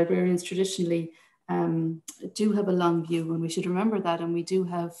librarians traditionally do have a long view, and we should remember that. And we do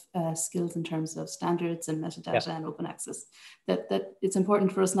have skills in terms of standards and metadata and open access that it's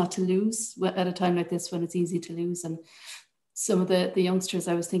important for us not to lose at a time like this when it's easy to lose. And some of the youngsters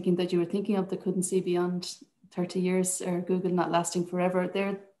I was thinking that you were thinking of that couldn't see beyond 30 years or Google not lasting forever,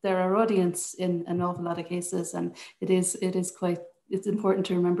 they're our audience in an awful lot of cases. And it's important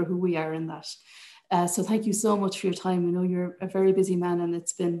to remember who we are in that. So thank you so much for your time. I know you're a very busy man, and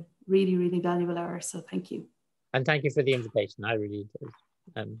it's been really, really valuable hour. So thank you. And thank you for the invitation. I really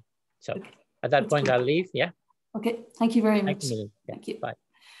enjoyed. So okay. at that That's point, good. I'll leave. Yeah. Okay. Thank you very much. Thank you. Yeah. Thank you. Bye.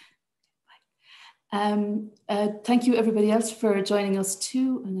 Thank you everybody else for joining us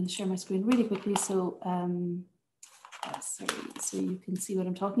too. I'm going to share my screen really quickly so sorry, so you can see what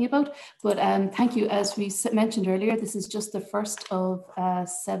I'm talking about. But thank you. As we mentioned earlier, this is just the first of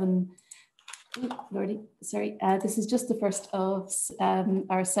 7. Oh, Lordy, sorry. This is just the first of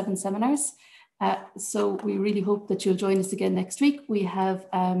our 7 seminars. So we really hope that you'll join us again next week. We have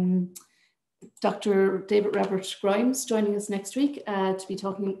Dr. David Robert Grimes joining us next week to be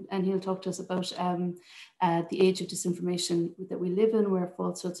talking, and he'll talk to us about the age of disinformation that we live in, where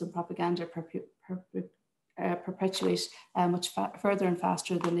falsehoods and propaganda perpetuate much further and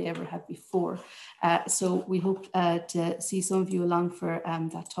faster than they ever have before. So we hope to see some of you along for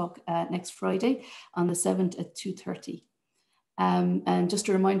that talk next Friday on the 7th at 2:30. And just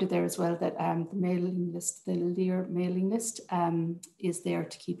a reminder there as well that the mailing list, the LIR mailing list is there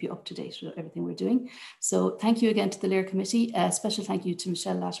to keep you up to date with everything we're doing. So thank you again to the LIR committee. A special thank you to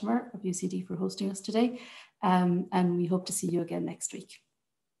Michelle Latimer of UCD for hosting us today. And we hope to see you again next week.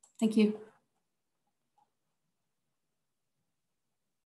 Thank you.